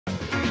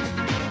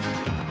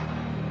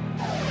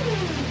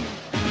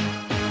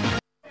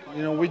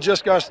You know, we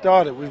just got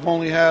started. We've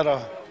only had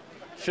a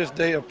 5th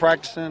day of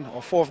practicing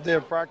or 4th day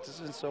of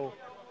practicing, so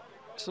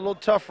it's a little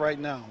tough right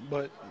now.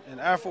 But in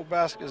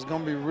Afrobasket, it's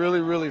going to be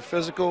really, really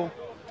physical,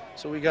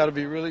 so we got to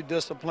be really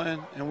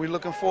disciplined, and we're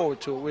looking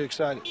forward to it. We're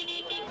excited.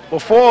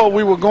 Before,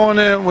 we were going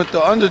in with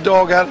the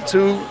underdog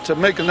attitude to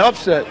make an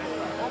upset,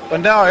 but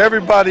now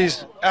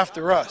everybody's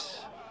after us.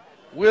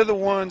 We're the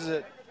ones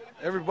that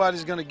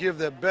everybody's going to give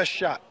their best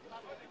shot.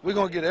 We're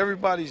going to get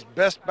everybody's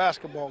best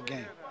basketball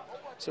game.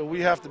 So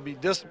we have to be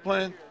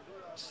disciplined,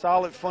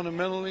 solid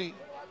fundamentally,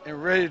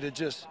 and ready to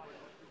just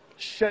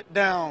shut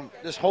down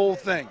this whole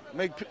thing.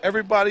 Make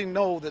everybody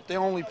know that they're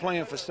only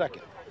playing for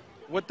second.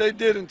 What they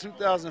did in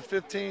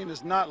 2015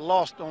 is not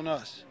lost on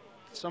us.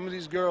 Some of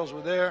these girls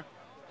were there.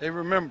 They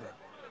remember.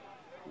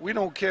 We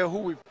don't care who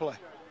we play.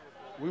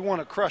 We want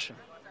to crush them.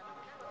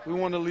 We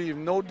want to leave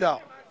no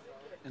doubt.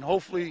 And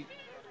hopefully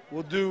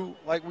we'll do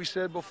like we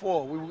said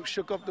before. We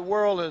shook up the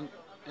world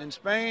in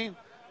Spain.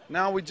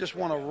 Now we just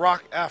want to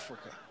rock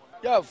Africa.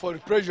 Yeah, for the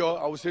pressure,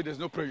 I would say there's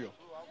no pressure.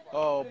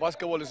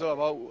 Basketball is all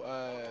about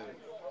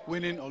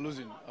winning or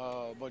losing.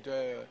 But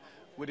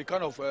with the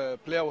kind of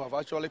player we have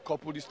actually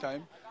coupled this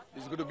time,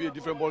 it's going to be a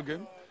different ball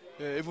game.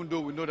 Even though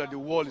we know that the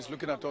world is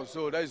looking at us.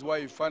 So that is why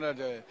you find that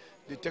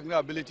the technical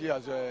ability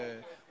has,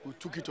 we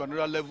took it to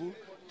another level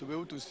to be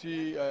able to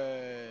see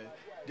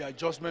the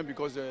adjustment,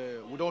 because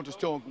we don't want to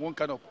stay on one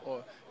kind of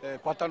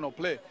pattern of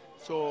play.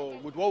 So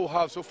with what we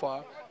have so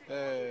far,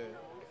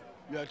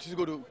 we are just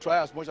going to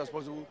try as much as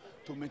possible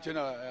to maintain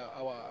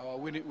our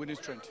winning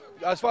strength.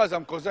 As far as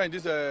I'm concerned,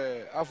 this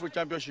Afro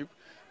Championship,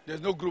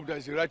 there's no group that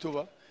is right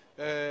over.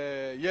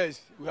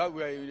 Yes, we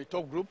are in the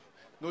top group,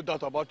 no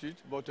doubt about it.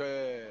 But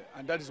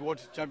and that is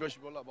what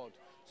championship is all about.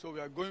 So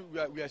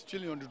we are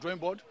still on the drawing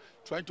board,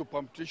 trying to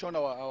competition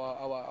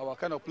our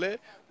kind of play.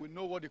 We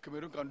know what the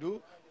Cameroon can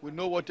do. We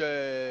know what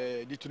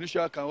the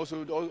Tunisia can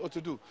also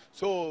do.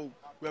 So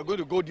we are going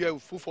to go there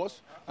with full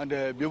force and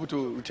be able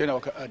to retain our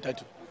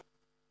title.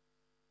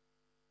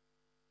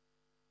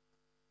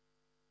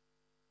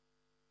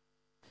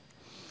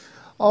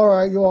 All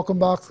right, you're welcome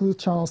back to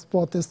Channel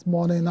Sport this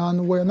morning,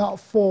 and we're not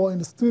 4 in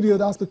the studio.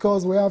 That's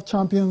because we have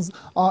champions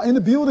in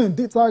the building.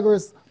 The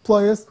Tigers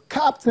players,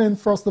 captain,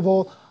 first of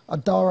all,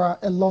 Adara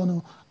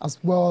Elonu,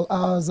 as well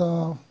as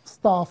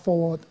star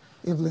forward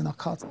Evelyn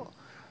Akato.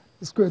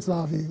 It's great to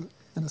have you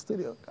in the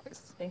studio,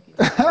 guys. Thank you.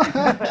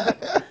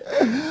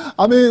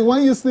 I mean,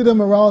 when you see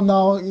them around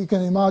now, you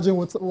can imagine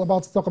we're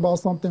about to talk about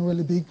something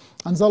really big.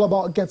 And it's all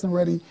about getting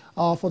ready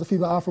for the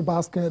FIBA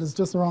Afrobasket. It's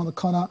just around the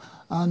corner.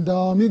 And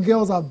you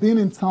girls have been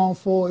in town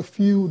for a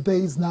few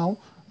days now,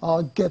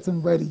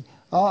 getting ready.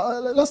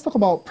 Let's talk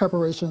about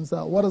preparations.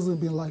 What has it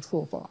been like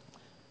so far?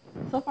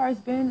 So far,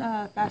 it's been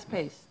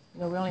fast-paced.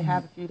 You know, we only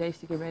have a few days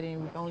to get ready,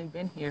 and we've only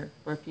been here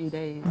for a few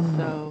days.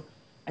 So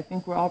I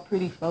think we're all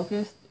pretty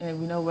focused, and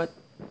we know what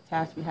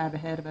tasks we have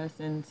ahead of us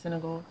in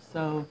Senegal.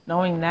 So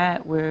knowing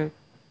that, we're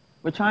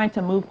trying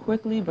to move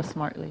quickly but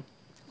smartly.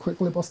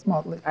 Quickly but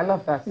smartly. I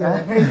love that.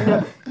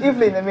 Yeah.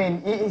 Evelyn, I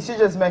mean, she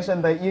just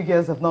mentioned that you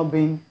girls have not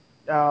been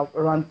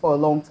around for a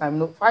long time.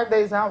 No, 5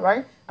 days now,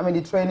 right? I mean,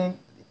 the training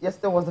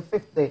yesterday was the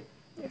 5th day.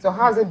 So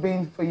how's it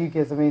been for you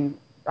guys? I mean,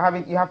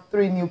 you have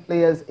 3 new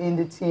players in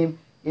the team.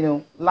 You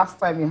know, last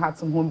time you had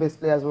some home-based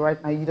players, but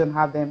right now you don't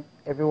have them.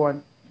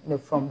 Everyone, you know,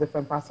 from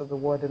different parts of the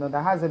world. You know,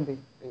 that hasn't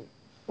been.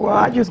 Well,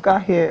 I just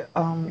got here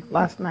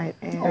last night,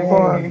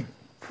 and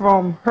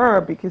from her,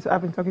 because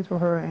I've been talking to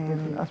her,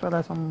 and as well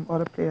as some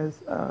other players,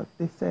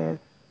 they said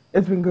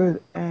it's been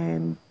good,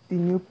 and the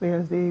new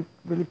players, they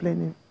really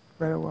playing it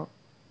very well.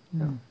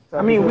 So,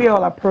 I mean, we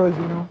all are pros,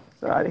 you know,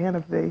 so at the end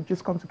of the day,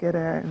 just come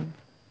together and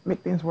make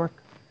things work.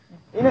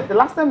 You know, the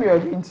last time we were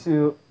going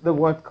to the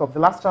World Cup, the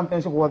last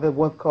championship was the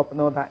World Cup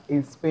and all that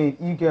in Spain,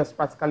 you girls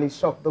practically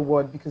shocked the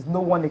world because no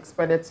one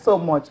expected so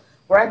much.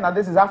 Right now,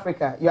 this is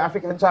Africa. You're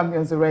African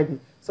champions already.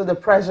 So the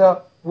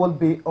pressure will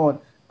be on.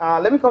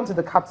 Let me come to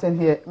the captain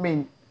here. I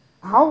mean,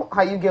 how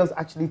are you girls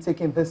actually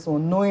taking this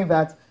one, knowing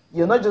that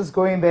you're not just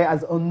going there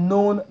as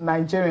unknown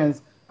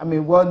Nigerians, I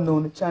mean,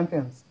 well-known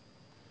champions?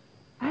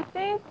 I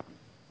think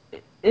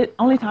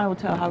only time will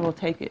tell how we'll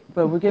take it,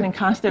 but we're getting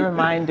constant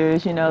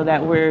reminders, you know,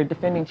 that we're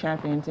defending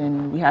champions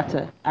and we have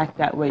to act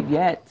that way.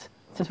 Yet,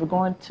 since we're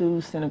going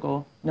to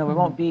Senegal, you know, it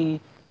won't be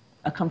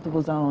a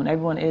comfortable zone.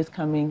 Everyone is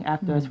coming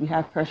after us. We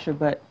have pressure,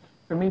 but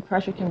for me,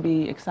 pressure can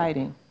be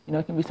exciting. You know,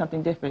 it can be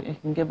something different.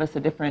 It can give us a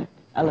different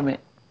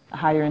element, a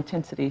higher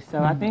intensity.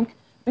 So I think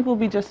we'll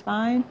be just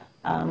fine.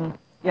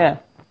 Yeah,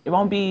 it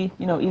won't be,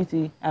 you know,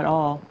 easy at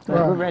all, but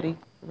we're ready.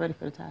 We're ready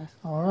for the task.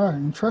 All right,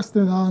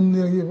 interesting. And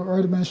you've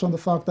already mentioned the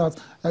fact that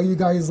you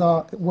guys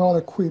are well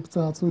equipped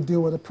to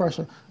deal with the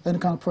pressure, any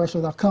kind of pressure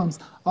that comes.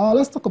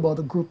 Let's talk about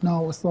the group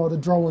now. We saw the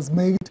draw was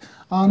made,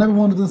 and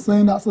everyone is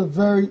saying that's a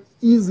very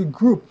easy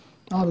group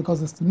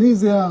because it's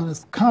Tunisia and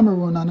it's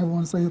Cameroon, and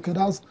everyone's saying, okay,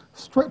 that's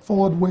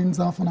straightforward wins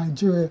for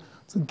Nigeria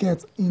to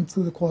get into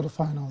the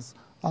quarterfinals.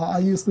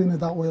 Are you seeing it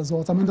that way as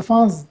well? I mean, the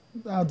fans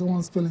are the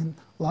ones feeling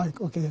like,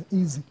 okay,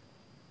 easy.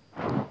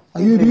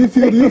 Do you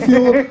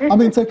feel, I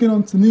mean, taking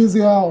on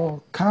Tunisia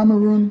or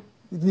Cameroon,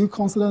 Do you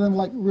consider them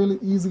like really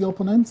easy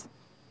opponents?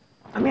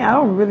 I mean, I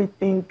don't really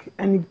think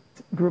any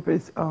group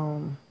is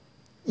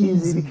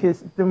easy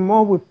because the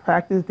more we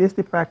practice, they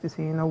still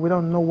practicing, you know, we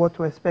don't know what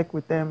to expect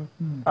with them.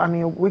 I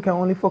mean, we can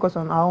only focus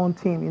on our own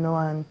team, you know,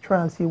 and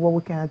try and see what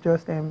we can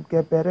adjust and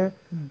get better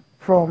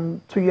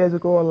from 2 years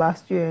ago or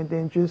last year, and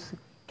then just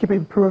keep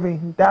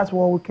improving. That's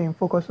what we can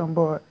focus on.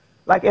 But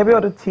like every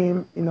other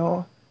team, you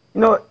know,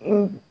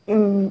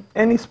 in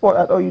any sport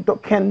at all, you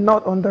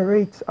cannot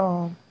underrate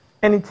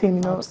any team,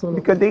 you know, Absolutely.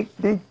 because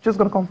they just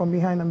gonna come from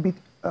behind and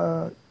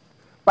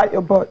bite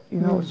your butt, you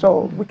know.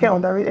 So we can't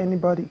underrate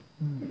anybody.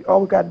 All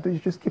we got to do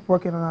is just keep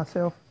working on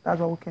ourselves. That's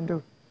all we can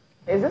do.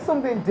 Is there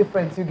something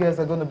different you girls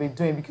are going to be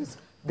doing? Because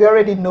they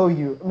already know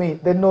you. I mean,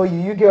 they know you.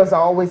 You girls are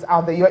always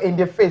out there. You're in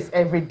their face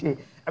every day.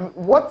 I mean,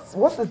 what is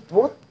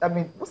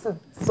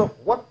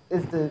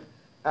the,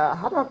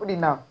 how do I put it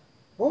now?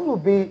 What will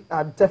be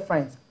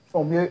different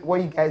from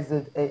what you guys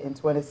did in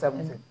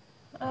 2017?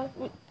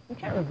 We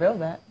can't reveal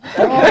that.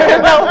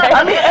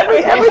 I mean,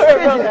 every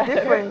stage is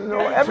different, you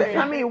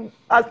know.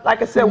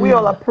 Like I said, we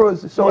all are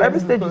pros, so every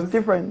stage is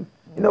different.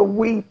 You know,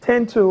 we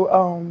tend to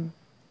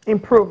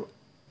improve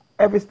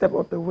every step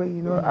of the way,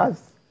 you know,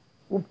 as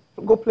we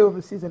go play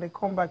overseas and then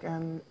come back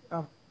and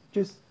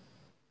just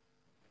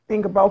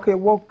think about, okay,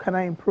 what can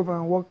I improve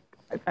on, what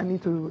I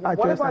need to adjust.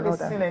 What about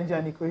the synergy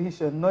and the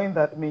cohesion, knowing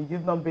that, I mean,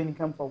 you've not been in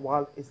camp for a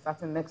while, it's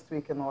starting next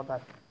week and all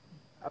that?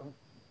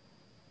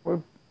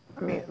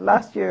 I mean,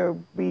 last year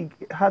we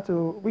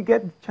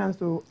get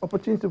the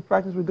opportunity to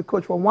practice with the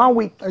coach for 1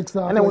 week.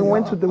 Exactly. And then we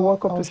went to the World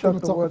Cup to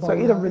shock the world. So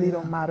it really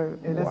don't matter.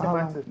 It doesn't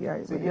matter.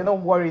 Yeah, so you're not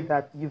worried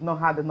that you've not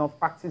had enough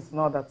practice and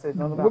all that?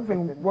 We've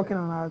been working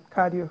on our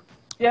cardio.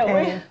 Yeah,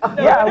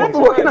 we've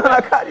been working on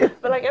our cardio.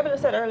 But like Evan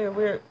said earlier,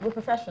 we're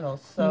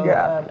professionals. So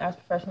as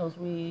professionals,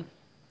 we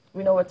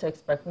know what to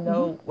expect. We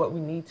know what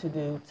we need to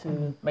do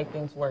to make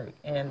things work.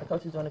 And the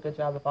coach is doing a good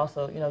job of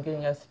also, you know,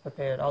 getting us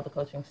prepared, all the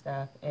coaching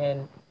staff.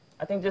 And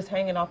I think just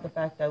hanging off the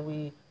fact that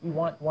we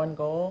want one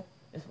goal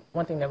is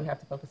one thing that we have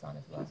to focus on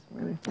as well.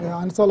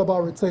 Yeah, and it's all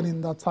about retaining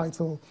that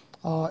title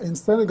in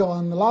Senegal.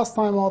 And the last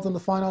time out in the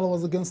final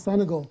was against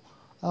Senegal.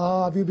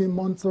 Have you been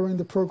monitoring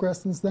the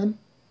progress since then?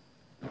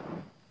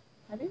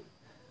 Have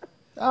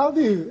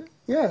you?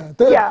 Yeah,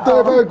 they're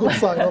a very good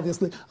side,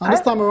 obviously. And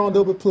this time around,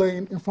 they'll be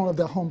playing in front of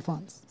their home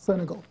fans,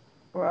 Senegal.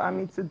 Well, I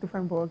mean, it's a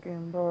different ball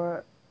game,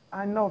 but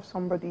I know of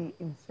somebody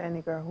in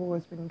Senegal who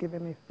has been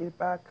giving me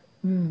feedback.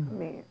 I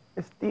mean,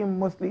 it's still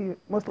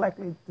most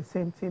likely the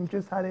same team,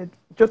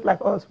 just like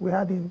us. We're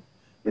adding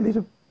the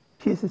little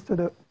pieces to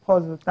the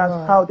puzzle.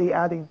 That's how they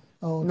adding.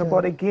 Okay. You know,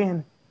 but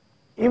again,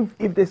 if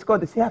they score,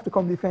 they still have to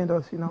come defend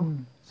us, you know.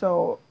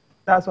 So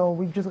that's all.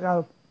 We just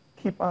got to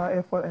keep our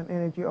effort and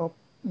energy up.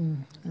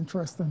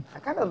 Interesting. I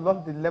kind of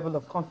love the level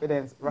of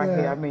confidence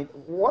here. I mean,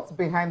 what's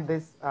behind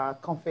this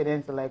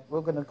confidence? Like,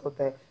 we're going to go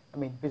there, I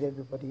mean, beat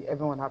everybody.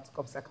 Everyone has to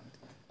come second.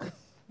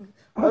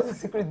 What's the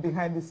secret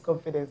behind this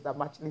confidence that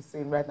I'm actually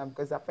seeing right now,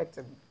 because it's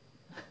affecting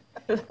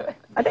me?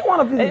 I think one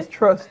of these is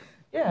trust.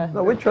 Yeah.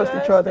 No, we trust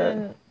each other.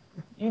 And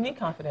you need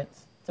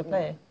confidence to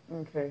play.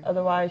 Okay.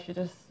 Otherwise,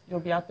 you'll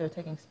be out there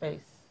taking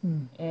space.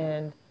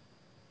 And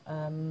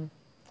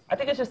I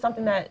think it's just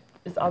something that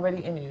is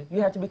already in you.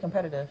 You have to be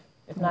competitive.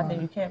 If not, then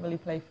you can't really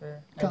play for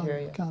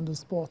Nigeria. Can't do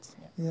sports.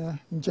 Yeah,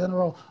 in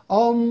general.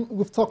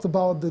 We've talked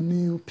about the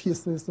new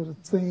pieces to the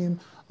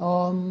team.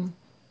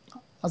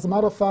 As a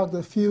matter of fact,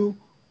 a few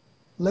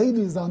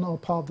ladies are now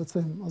part of the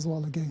team as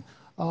well again.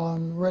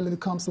 Really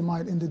comes to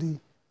mind Ndidi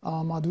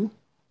Madu,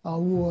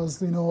 who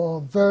was, you know,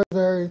 very,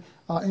 very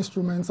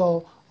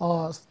instrumental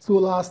to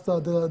last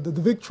the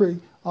victory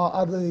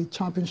at the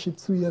championship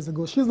 2 years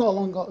ago. She's no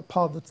longer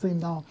part of the team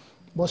now,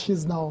 but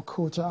she's now a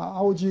coach.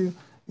 How would you,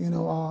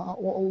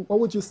 what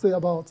would you say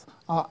about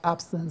our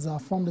absence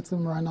from the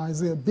team right now?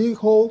 Is it a big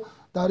hole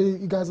that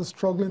you guys are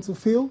struggling to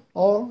fill,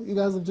 or you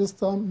guys have just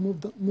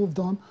moved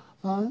on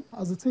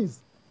as it is?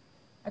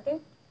 I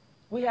think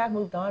we have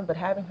moved on, but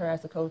having her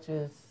as a coach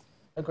is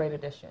a great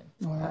addition.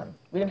 Right.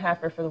 We didn't have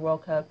her for the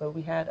World Cup, but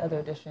we had other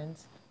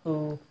additions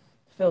who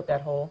filled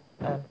that hole,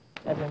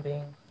 Evelyn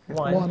being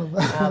one. One of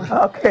them.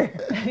 Okay.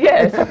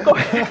 Yes, of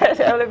course,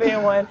 Evelyn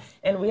being one.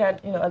 And we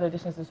had, other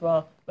additions as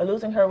well. But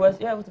losing her was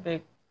a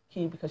big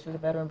key because she's a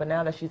veteran. But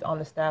now that she's on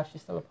the staff,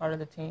 she's still a part of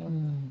the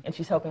team, and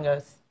she's helping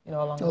us,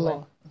 along the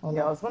way.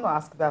 Yeah, I was going to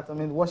ask that. I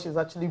mean, what she's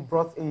actually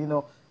brought in,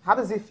 how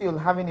does it feel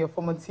having your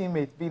former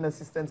teammate being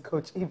assistant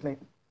coach, Evelyn?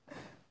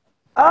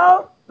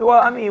 Well,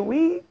 I mean,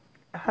 we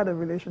had a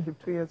relationship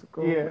 2 years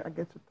ago. Yeah. I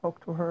get to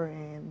talk to her,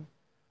 and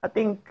I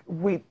think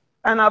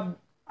I've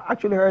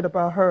actually heard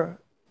about her,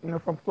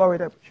 from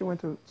Florida. She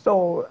went to,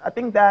 so I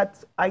think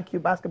that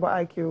basketball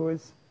IQ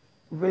is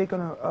really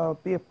going to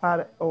be a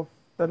part of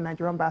the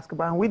Nigerian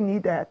basketball, and we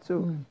need that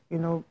too,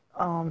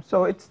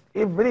 so it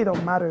really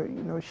don't matter,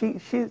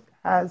 she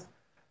has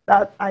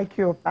that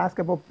IQ of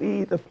basketball,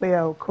 be the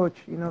player or coach,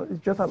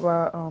 it's just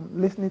about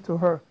listening to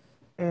her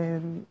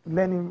and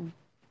learning.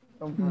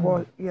 So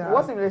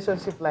what's the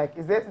relationship like?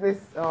 Is this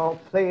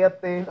player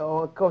thing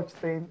or coach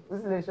thing?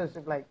 What's the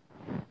relationship like?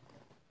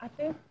 I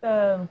think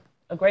the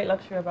a great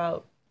luxury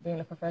about being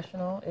a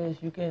professional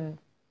is you can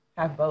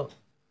have both.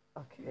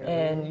 Okay.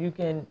 And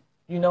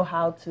you know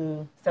how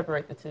to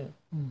separate the two.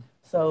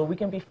 So we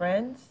can be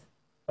friends,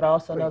 but I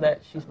also know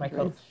that she's my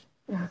coach.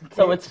 Okay.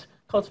 So it's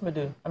Coach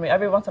Madu. I mean,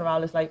 every once in a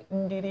while it's like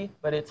Ndidi,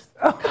 but it's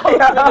Coach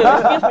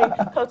Madu. Excuse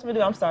me, Coach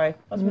Madu. I'm sorry,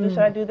 Coach Madu. Should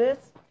I do this?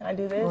 Can I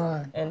do this?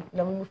 Right. And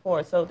we move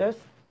forward. So there's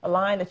a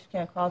line that you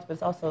can't cross, but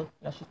it's also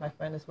she's my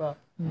friend as well.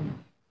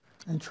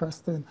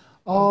 Interesting.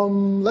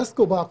 Let's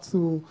go back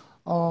to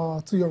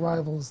your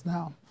rivals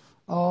now.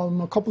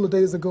 A couple of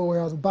days ago, we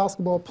had a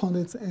basketball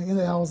pundit in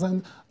the house,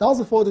 and that was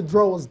before the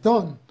draw was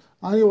done.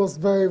 And he was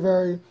very,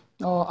 very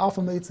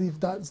affirmative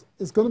that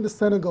it's going to be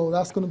Senegal.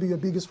 That's going to be your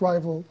biggest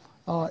rival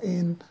at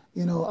the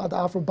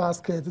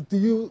Afrobasket. Do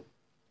you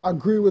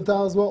agree with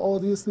that as well, or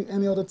do you see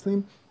any other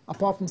team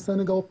apart from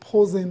Senegal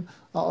posing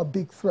a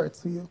big threat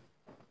to you?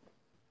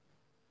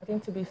 I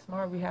think to be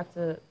smart, we have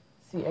to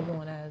see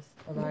everyone as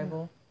a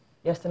rival.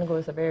 Yes, Senegal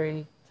is a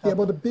very tough. Yeah,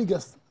 but the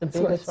biggest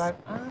rival.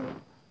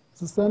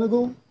 So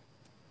Senegal?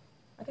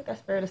 I think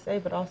that's fair to say,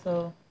 but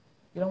also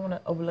you don't want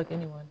to overlook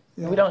anyone.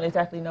 Yeah. We don't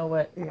exactly know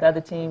what the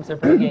other teams are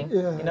bringing,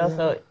 yeah.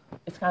 So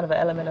it's kind of an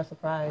element of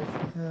surprise.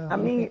 Yeah. I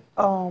mean,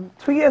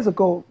 2 years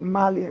ago,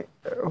 Mali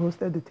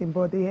hosted the team,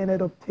 but they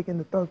ended up taking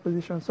the third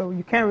position. So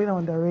you can't really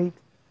underrate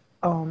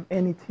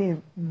any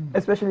team,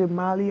 especially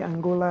Mali,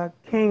 Angola,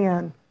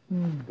 Kenya.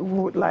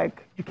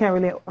 You can't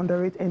really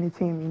underrate any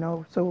team,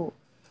 So,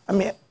 I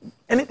mean,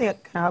 anything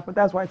can happen.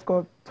 That's why it's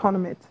called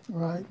tournament.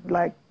 Right.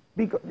 Like,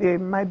 there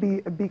might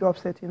be a big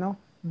upset,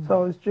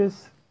 So it's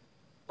just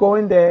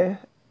going there,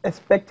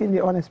 expecting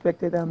the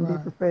unexpected and be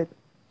prepared.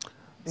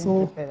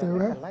 So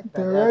they're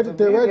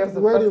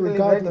ready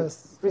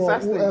regardless for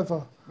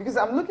whoever. Because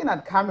I'm looking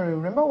at Cameroon.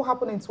 Remember what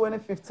happened in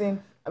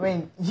 2015? I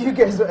mean, you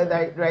guys were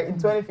right in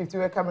 2015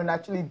 where Cameroon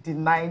actually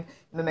denied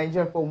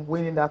Nigeria from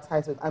winning that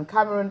title. And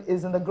Cameroon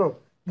is in the group.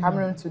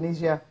 Cameroon,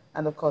 Tunisia,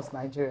 and of course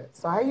Nigeria.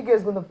 So how are you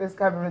guys going to face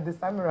Cameroon this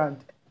time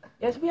around?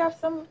 Yes, we have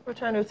some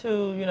returners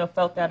who,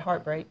 felt that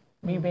heartbreak,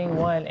 me being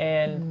one.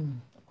 And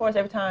of course,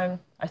 every time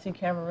I see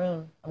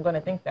Cameroon, I'm going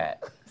to think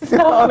that.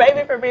 So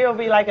maybe for me, it'll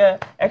be like an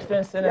extra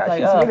incentive. Yeah,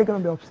 she's really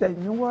going to be upset.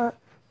 You know what?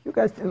 You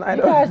guys denied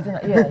us.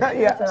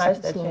 Denied us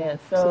that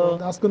chance. So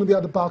that's going to be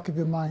at the back of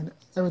your mind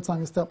every time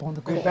you step on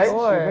the court.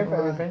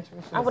 Revenge.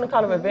 I wouldn't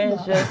call it revenge,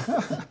 just,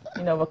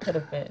 what could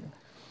have been.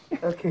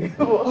 Okay.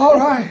 All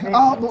right.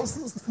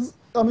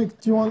 I mean,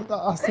 do you want to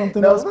ask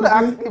something else? I was going to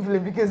ask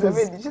Evelyn because,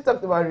 she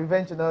talked about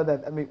revenge and all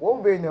that. I mean, what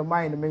will be in your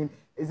mind? I mean,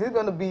 is it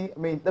going to be,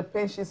 the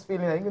pain she's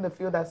feeling, are you going to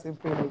feel that same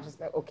pain? Or just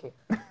like, okay.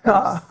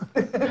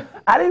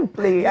 I didn't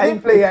play. I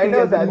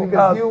know that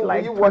because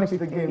you watched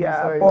the game.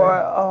 Yeah,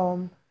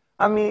 sorry,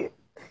 I mean...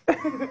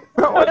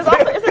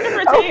 it's a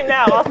different team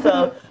now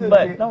also,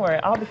 but don't worry,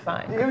 I'll be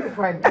fine. You'll be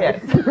fine.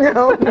 Yes. I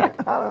don't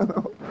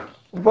know.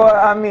 But,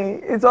 I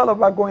mean, it's all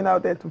about going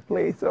out there to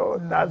play, so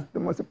that's the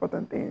most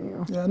important thing,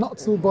 Yeah, not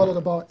too bothered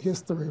about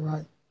history,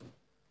 right?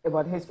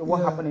 About history,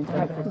 what happened in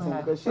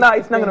 2015? No,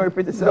 it's not going to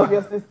repeat itself.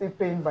 Obviously still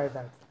pained by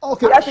that.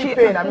 Okay. Actually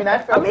pain. I mean, I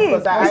felt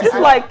because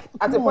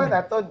at the point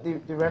I thought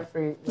the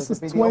referee was this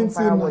the is big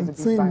umpire was a big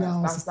 2019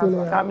 now.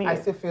 I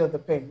still feel the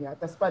pain. Yeah,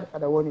 despite the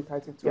fact I won it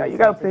 32. Yeah, you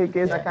got to play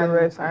against the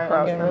rest.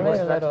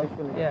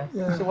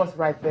 She was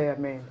right there. I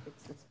mean,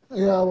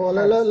 yeah, well,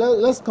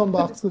 let's come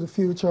back to the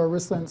future,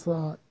 recent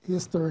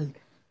history.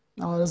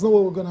 There's no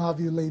way we're going to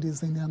have you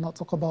ladies in here and not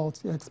talk about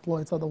your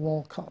exploits at the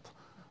World Cup.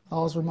 That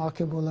was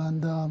remarkable,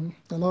 and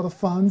a lot of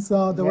fans, they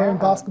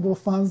weren't basketball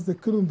fans, they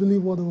couldn't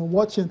believe what they were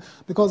watching,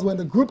 because when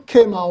the group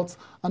came out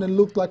and it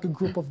looked like a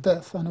group of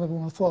death, and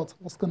everyone thought,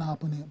 what's going to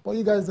happen here? But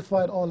you guys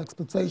defied all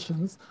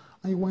expectations,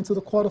 and you went to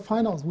the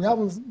quarterfinals. We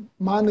haven't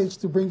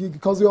managed to bring you,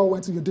 because you all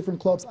went to your different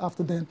clubs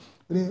after then,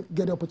 we didn't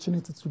get the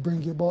opportunity to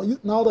bring you.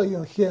 But now that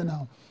you're here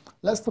now,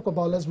 let's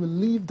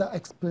relive that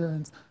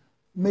experience,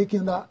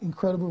 making that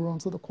incredible run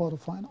to the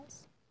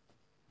quarterfinals.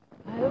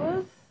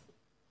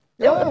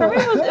 For me,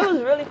 it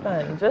was really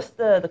fun. Just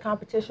the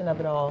competition of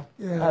it all.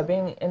 Yeah.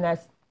 Being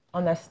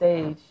on that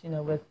stage,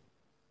 with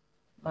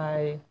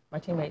my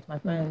teammates, my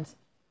friends.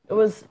 It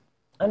was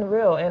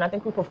unreal. And I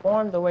think we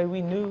performed the way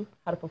we knew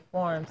how to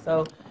perform.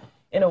 So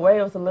in a way,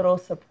 it was a little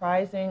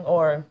surprising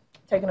or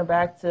taken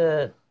aback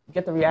to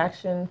get the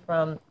reaction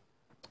from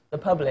the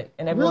public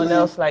and everyone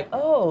else like,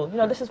 oh,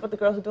 this is what the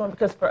girls are doing.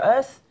 Because for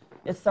us,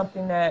 it's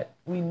something that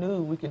we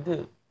knew we could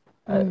do.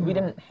 We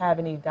didn't have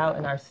any doubt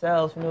in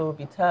ourselves. We knew it would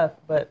be tough,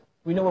 but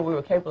we knew what we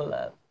were capable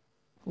of.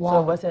 Wow. So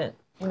it wasn't,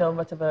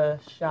 much of a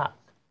shock.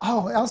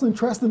 Oh, that's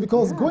interesting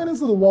because going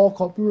into the World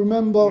Cup, you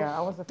remember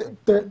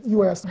you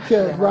were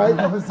scared, right?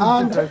 And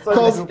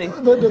because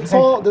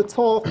the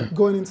talk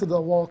going into the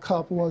World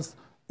Cup was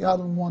you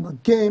hadn't won a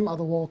game at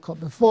the World Cup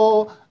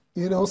before,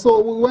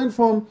 So we went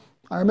from,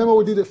 I remember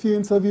we did a few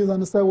interviews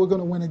and they said we're going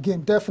to win a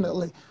game,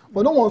 definitely.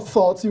 But no one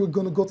thought you were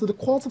going to go to the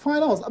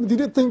quarterfinals. I mean, did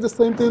you think the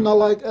same thing, not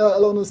like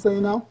Elona is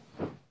saying now?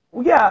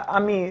 Yeah, I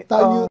mean...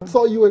 That you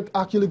thought you were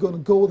actually going to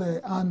go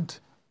there and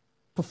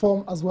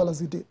perform as well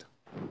as you did?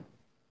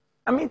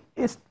 I mean,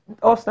 it's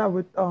all start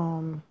with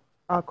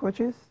our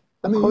coaches.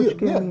 The coach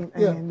came in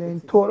and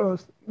then taught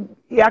us.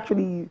 He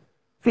actually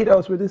feed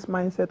us with this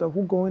mindset of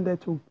who going there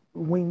to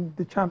win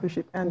the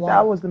championship, and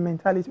that was the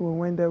mentality we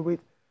went there with.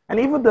 And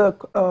even the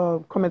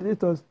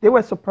commentators, they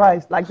were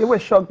surprised, like they were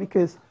shocked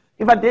because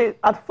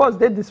at first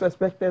they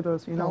disrespected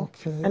us, you know.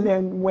 Okay. And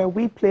then when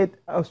we played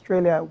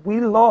Australia, we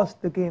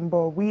lost the game,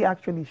 but we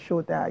actually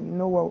showed that, you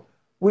know what,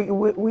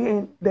 we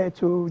ain't there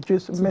to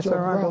just mess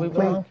around and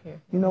play.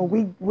 You know,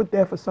 we were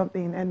there for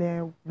something, and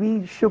then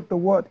we shook the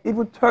world.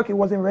 Even Turkey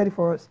wasn't ready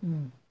for us,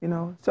 you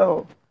know.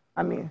 So,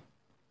 I mean,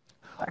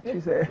 like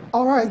you said.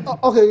 All right.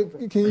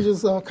 Okay. Can you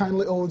just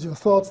kindly hold your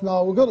thoughts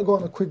now? We're going to go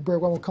on a quick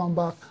break. When we come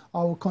back,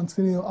 I will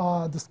continue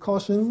our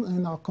discussion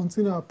and I'll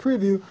continue our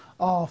preview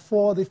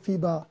for the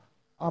FIBA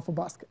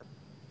Afrobasket.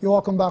 You're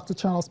welcome back to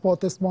Channel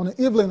Sport this morning.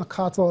 Evelyn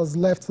Carter has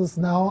left us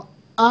now,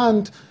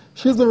 and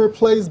she's been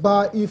replaced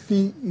by Ife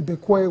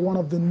Ibekwe, one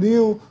of the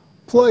new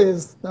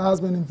players that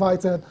has been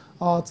invited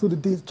to the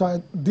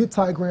D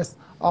Tigress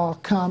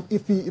camp.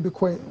 Ife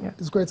Ibekwe,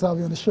 it's great to have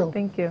you on the show.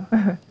 Thank you.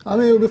 I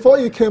mean, before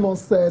you came on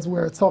set, we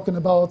were talking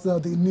about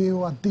the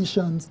new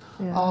additions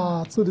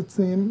to the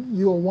team.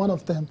 You are one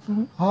of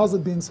them. How's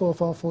it been so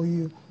far for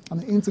you? I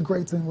mean,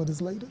 integrating with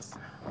these ladies.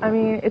 I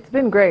mean, it's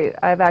been great.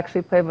 I've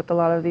actually played with a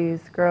lot of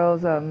these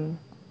girls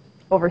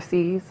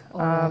overseas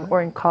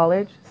or in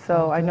college,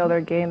 so I know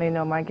their game, they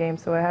know my game,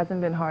 so it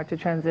hasn't been hard to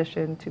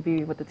transition to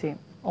we with the team.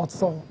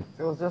 So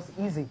it was just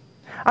easy.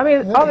 I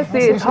mean,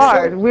 obviously it's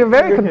hard. We're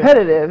very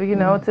competitive, you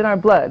know, it's in our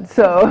blood,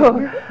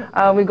 so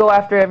we go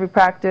after every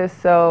practice,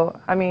 so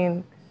I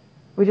mean,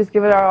 we just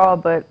give it our all,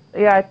 but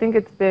yeah, I think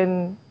it's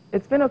been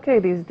okay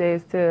these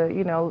days to,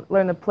 you know,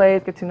 learn the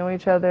plays, get to know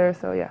each other,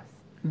 so yes.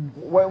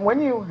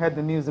 When you heard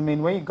the news, I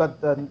mean, when you got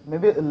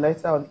maybe a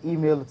letter or an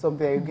email or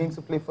something, you're going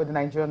to play for the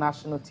Nigerian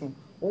national team,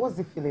 what was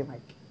the feeling like?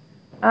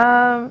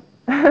 I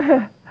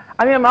mean,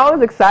 I'm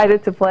always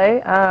excited to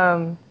play.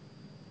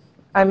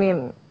 I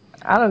mean,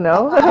 I don't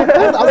know. Has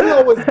it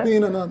always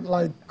been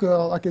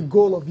like a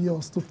goal of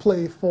yours to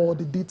play for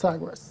the D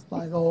Tigress?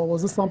 Like, or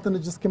was it something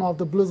that just came out of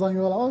the blues and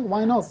you were like, oh,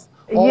 why not?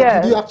 Or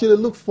did you actually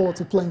look forward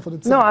to playing for the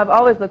team? No, I've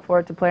always looked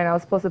forward to playing. I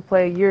was supposed to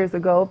play years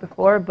ago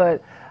before,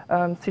 but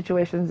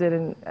situations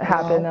didn't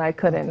happen and I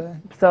couldn't. Okay.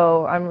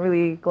 So I'm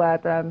really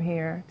glad that I'm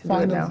here to do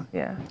it now.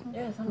 Yeah.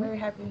 Yes, I'm very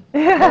happy.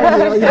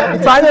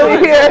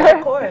 Finally here.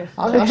 Of course.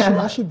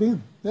 I should be.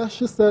 Yeah,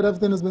 she said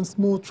everything has been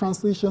smooth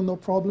transition, no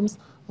problems.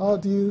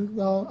 Do you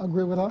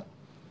agree with her?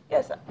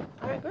 Yes,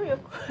 I agree,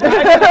 of course.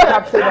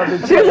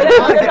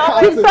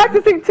 She's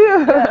practicing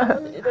too.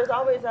 Yeah, there's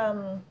always,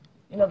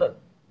 you know, the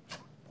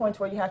points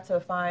where you have to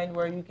find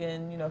where you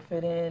can, you know,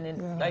 fit in,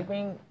 and like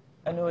being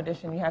a new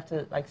addition, you have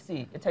to like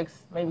see. It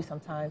takes maybe some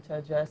time to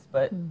adjust,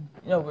 but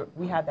you know,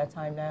 we have that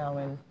time now,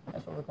 and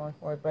that's what we're going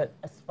for. But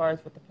as far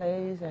as with the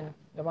plays and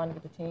the bonding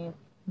with the team,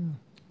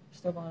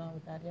 still going on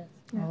with that, yes.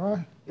 All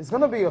right. It's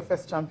going to be your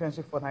first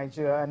championship for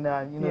Nigeria,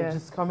 and you know,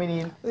 just coming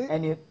in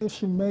and if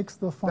she makes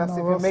the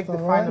final roster, if you make the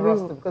final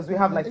roster, because we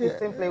have like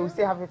 15 players, we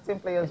still have 15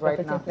 players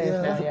right now.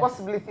 There's a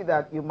possibility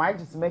that you might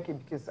just make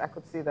it, because I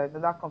could see that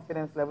that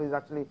confidence level is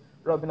actually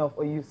rubbing off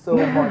for you so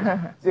much.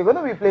 So you're going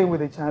to be playing with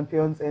the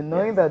champions, and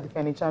knowing that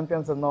defending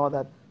champions and all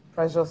that,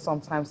 pressure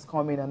sometimes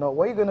come in and all.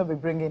 What are you going to be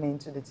bringing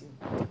into the team?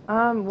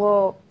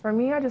 Well, for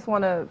me, I just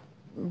want to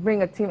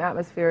bring a team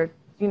atmosphere.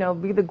 You know,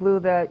 be the glue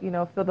that, you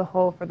know, fill the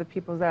hole for the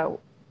people that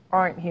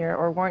aren't here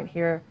or weren't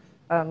here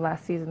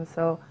last season.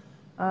 So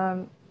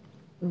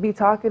be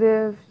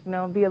talkative, you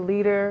know, be a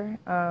leader.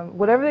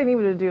 Whatever they need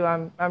me to do,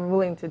 I'm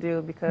willing to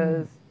do,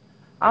 because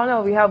I don't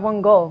know, we have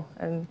one goal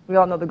and we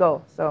all know the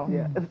goal. So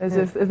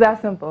it's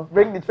that simple.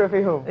 Bring the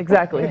trophy home.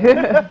 Exactly.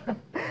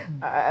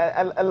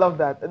 I love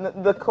that.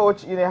 And the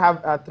coach, you know,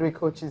 have 3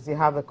 coaches. You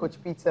have Coach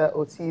Peter,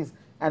 Ortiz,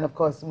 and of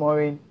course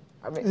Maureen.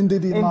 I mean,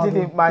 Ndidi,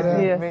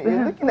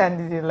 you're looking at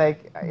Ndidi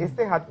like, it's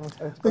still hard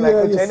to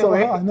like,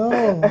 anyway. I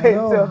know. It's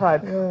so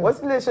hard. Yeah.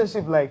 What's the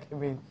relationship like? I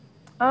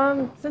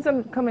mean, since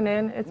I'm coming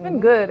in, it's been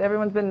good.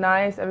 Everyone's been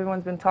nice.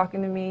 Everyone's been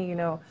talking to me, you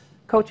know,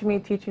 coaching me,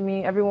 teaching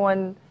me.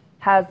 Everyone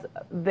has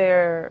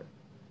their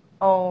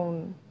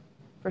own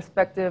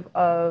perspective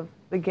of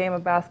the game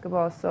of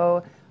basketball.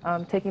 So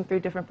taking 3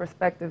 different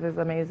perspectives is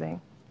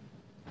amazing.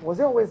 Was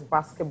it always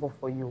basketball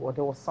for you, or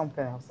there was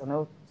something else? I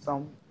know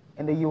some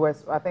in the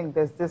U.S., I think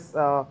there's this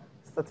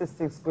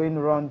statistics going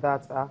around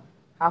that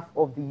half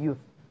of the youth,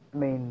 I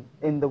mean,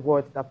 in the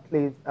world that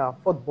plays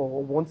football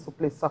or wants to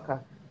play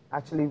soccer,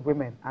 actually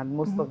women, and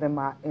most of them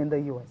are in the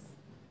U.S.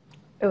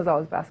 It was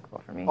always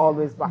basketball for me.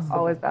 Always basketball.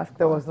 Always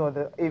basketball. There was no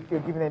other, if you're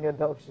given any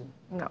other option.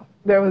 No,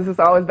 there was just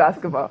always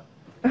basketball.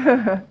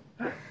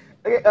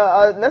 Okay,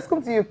 let's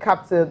come to you,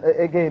 Captain,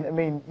 again. I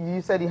mean,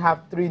 you said you have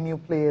 3 new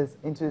players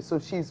into it, so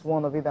she's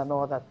one of it and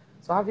all that.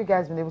 So have you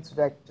guys been able to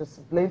like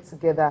just blend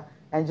together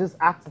and just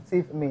act as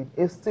if, I mean,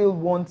 it's still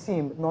one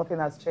team, nothing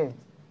has changed?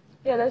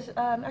 Yeah, there's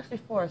actually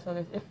 4. So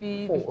there's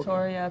Iffy,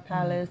 Victoria,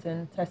 Palace,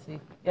 and Tessie.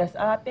 Yes,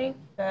 I think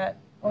that,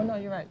 oh no,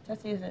 you're right.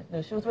 Tessie isn't,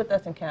 no, she was with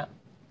us in camp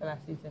the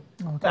last season.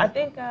 Okay. But I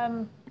think,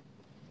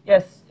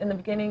 yes, in the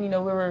beginning, you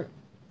know, we were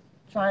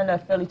trying to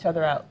fill each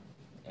other out.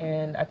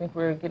 And I think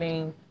we were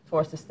getting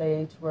towards the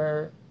stage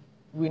where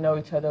we know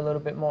each other a little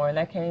bit more. And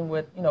that came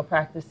with, you know,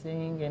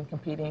 practicing and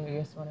competing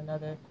against one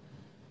another.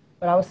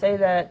 But I would say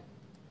that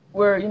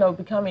we're, you know,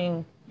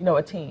 becoming, you know,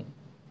 a team.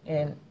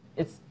 And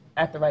it's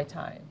at the right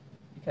time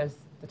because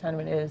the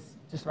tournament is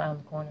just around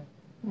the corner.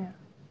 Yeah.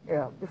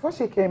 Yeah. Before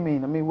she came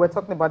in, I mean, we're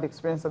talking about the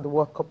experience at the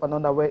World Cup and all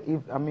that, where,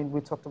 I mean, we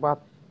talked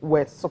about,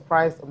 we're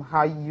surprised on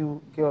how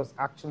you girls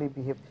actually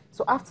behave.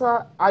 So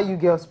after how you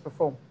girls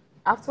perform,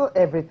 after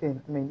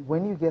everything, I mean,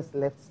 when you guys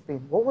left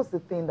Spain, what was the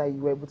thing that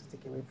you were able to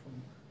take away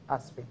from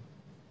Spain?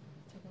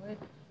 Take away?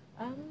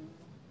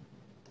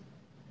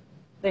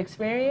 The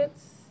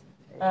experience,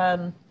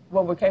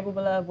 what we're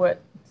capable of, what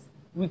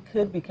we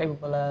could be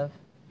capable of,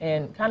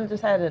 and kind of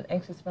just had an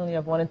anxious feeling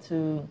of wanting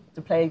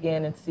to play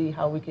again and see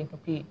how we can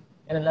compete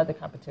in another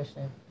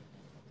competition.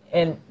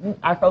 And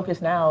our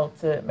focus now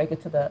to make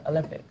it to the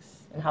Olympics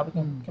and how we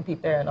can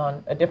compete there and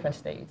on a different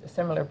stage, a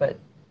similar but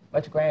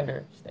much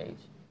grander stage.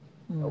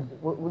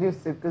 Will you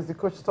say, because the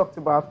coach talked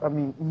about, I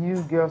mean,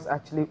 you girls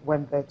actually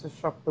went there to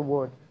shock the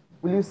world.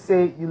 Will you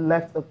say you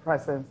left a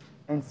presence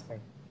in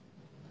Spain?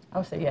 I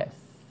would say yes,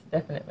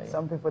 definitely.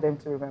 Something for them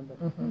to remember.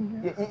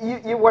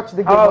 You watched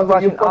the game? I was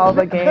watching all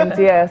the games,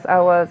 yes, I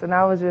was. And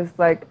I was just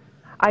like,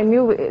 I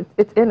knew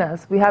it's in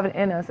us. We have it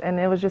in us. And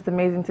it was just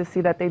amazing to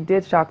see that they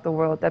did shock the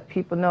world, that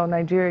people know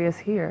Nigeria is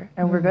here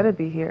and we're going to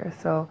be here.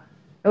 So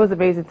it was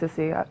amazing to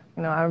see. You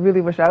know, I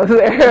really wish I was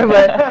there.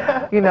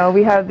 But, you know,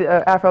 we have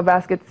the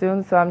Afrobasket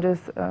soon, so I'm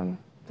just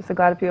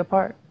glad to be a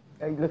part.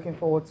 Are you looking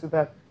forward to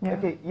that? Yeah.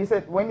 Okay, you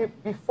said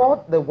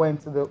before they went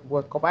to the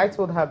World Cup, I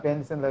told her,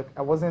 Benson, like,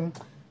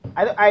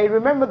 I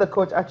remember the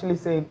coach actually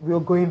saying, we're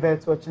going there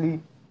to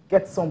actually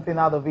get something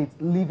out of it,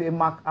 leave a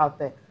mark out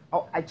there.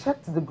 I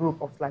checked the group.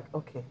 I was like,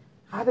 okay,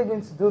 how are they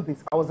going to do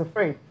this? I was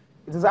afraid.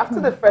 It was after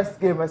the first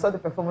game, I saw the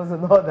performance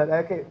and all that.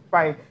 Okay,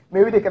 fine.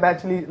 Maybe they can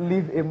actually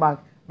leave a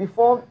mark.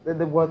 Before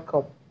the World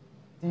Cup,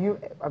 did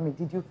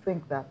you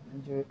think that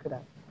Nigeria could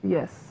have?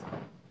 Yes,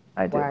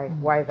 I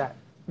did. Why that?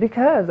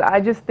 Because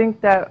I just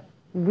think that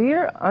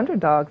we're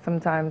underdogs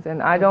sometimes,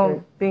 and I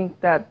don't think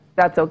that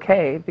that's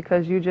okay,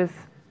 because you just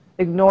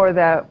ignore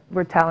that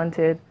we're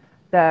talented,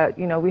 that,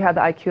 you know, we have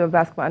the IQ of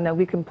basketball, and that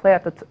we can play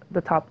at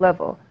the top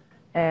level.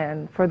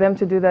 And for them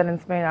to do that in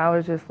Spain, I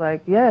was just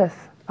like, yes,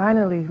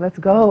 finally, let's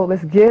go,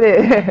 let's get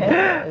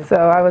it. So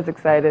I was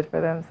excited for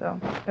them, so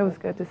it was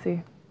good to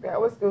see. Yeah, it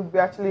was good.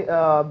 We're actually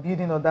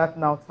building on that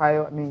now,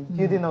 Tayo. I mean,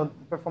 building on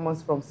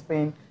performance from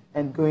Spain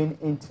and going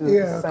into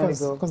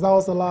Senegal. Because that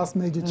was the last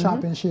major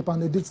championship,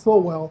 and they did so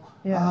well.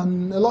 Yeah.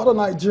 And a lot of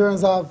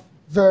Nigerians have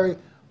very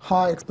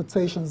high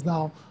expectations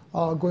now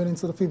going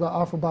into the FIBA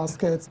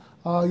Afrobasket.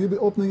 You'll be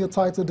opening your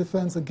title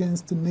defense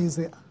against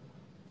Tunisia.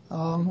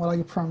 What are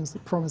you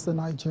promising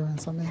the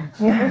Nigerians? I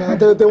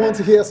mean, they want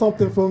to hear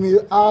something from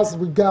you as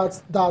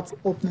regards that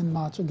opening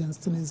match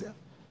against Tunisia.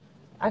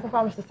 I can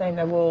promise the same,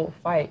 that we'll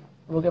fight.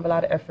 We'll give a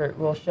lot of effort.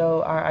 We'll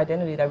show our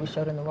identity that we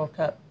showed in the World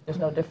Cup. There's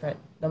no different.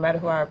 No matter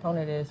who our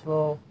opponent is,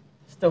 we'll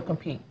still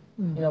compete.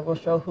 You know, we'll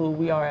show who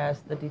we are as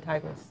the D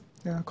Tigers.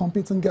 Yeah,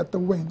 compete and get the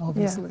win,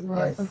 obviously,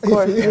 right? Yes, of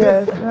course,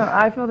 yes. No,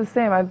 I feel the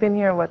same. I've been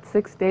here,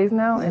 6 days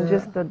now, and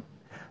just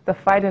the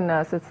fight in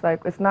us, it's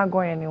like, it's not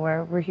going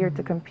anywhere. We're here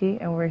to compete,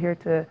 and we're here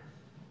to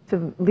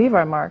leave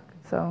our mark.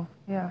 So,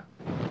 yeah.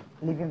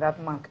 Leaving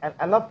that mark.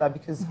 I love that,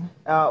 because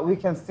we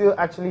can still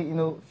actually, you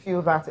know,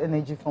 feel that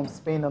energy from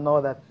Spain and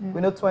all that.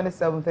 We know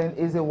 2017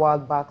 is a while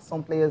back.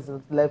 Some players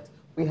have left.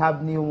 We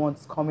have new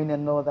ones coming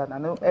and all that. I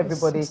know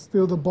everybody...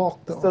 Still the bulk,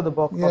 though. Still the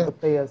bulk of the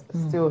players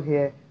still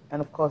here.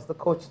 And, of course, the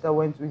coach that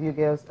went with you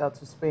girls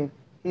to Spain,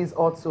 he's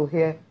also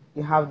here.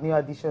 You have new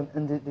addition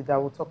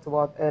that we talked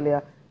about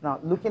earlier. Now,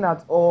 looking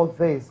at all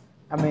this,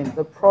 I mean,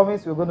 the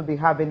promise we're going to be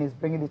having is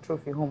bringing the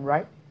trophy home,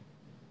 right?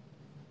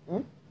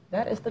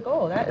 That is the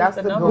goal. That's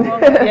the number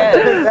one.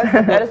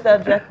 Yes, that is the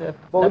objective.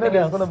 But we know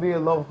there's going to be a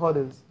lot of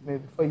hurdles maybe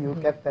before you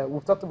get there.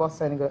 We've talked about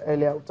Senegal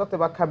earlier. We've talked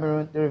about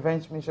Cameroon, the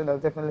revenge mission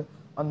that's definitely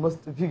on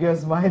most of you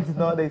guys' minds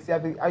nowadays. See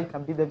how you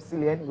can beat them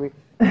silly anyway.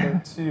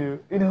 To,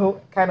 you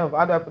know, kind of,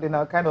 how do I put it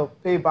now, kind of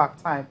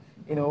payback time,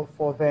 you know,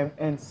 for them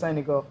in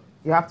Senegal.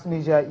 You have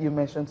Tunisia, you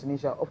mentioned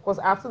Tunisia. Of course,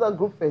 after that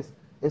group phase,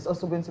 there's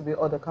also going to be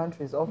other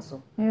countries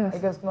also. Yes. You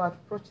guys know how to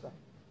approach that.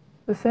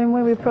 The same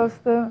way we approach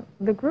the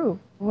group.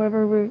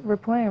 Whoever we're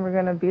playing, we're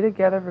going to be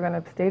together, we're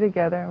going to stay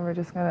together, and we're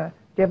just going to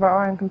give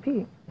our all and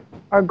compete.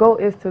 Our goal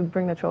is to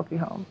bring the trophy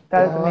home.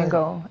 That is the main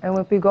goal. And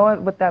if we go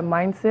in with that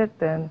mindset,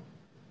 then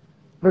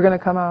we're going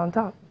to come out on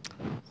top.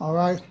 All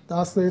right,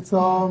 that's it.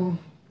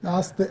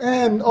 That's the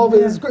end of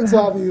it. It's great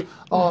to have you,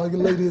 you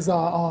ladies,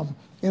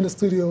 in the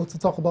studio to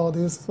talk about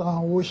this.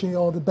 Wishing you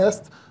all the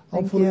best.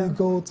 Hopefully you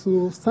go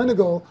to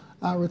Senegal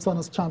and return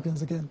as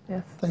champions again.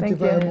 Yes. Thank you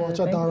very much,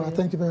 Adara.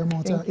 Thank you very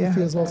much, Ife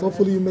as well. So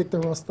hopefully you make the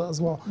roster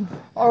as well.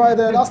 All right,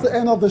 then, that's the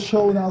end of the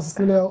show now,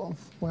 Cecilia.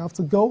 We have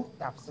to go.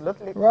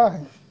 Absolutely. Right.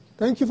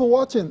 Thank you for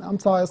watching. I'm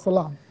Tahir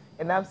Salam.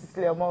 And I'm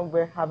Cecilia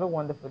Mongwe. Have a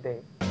wonderful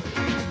day.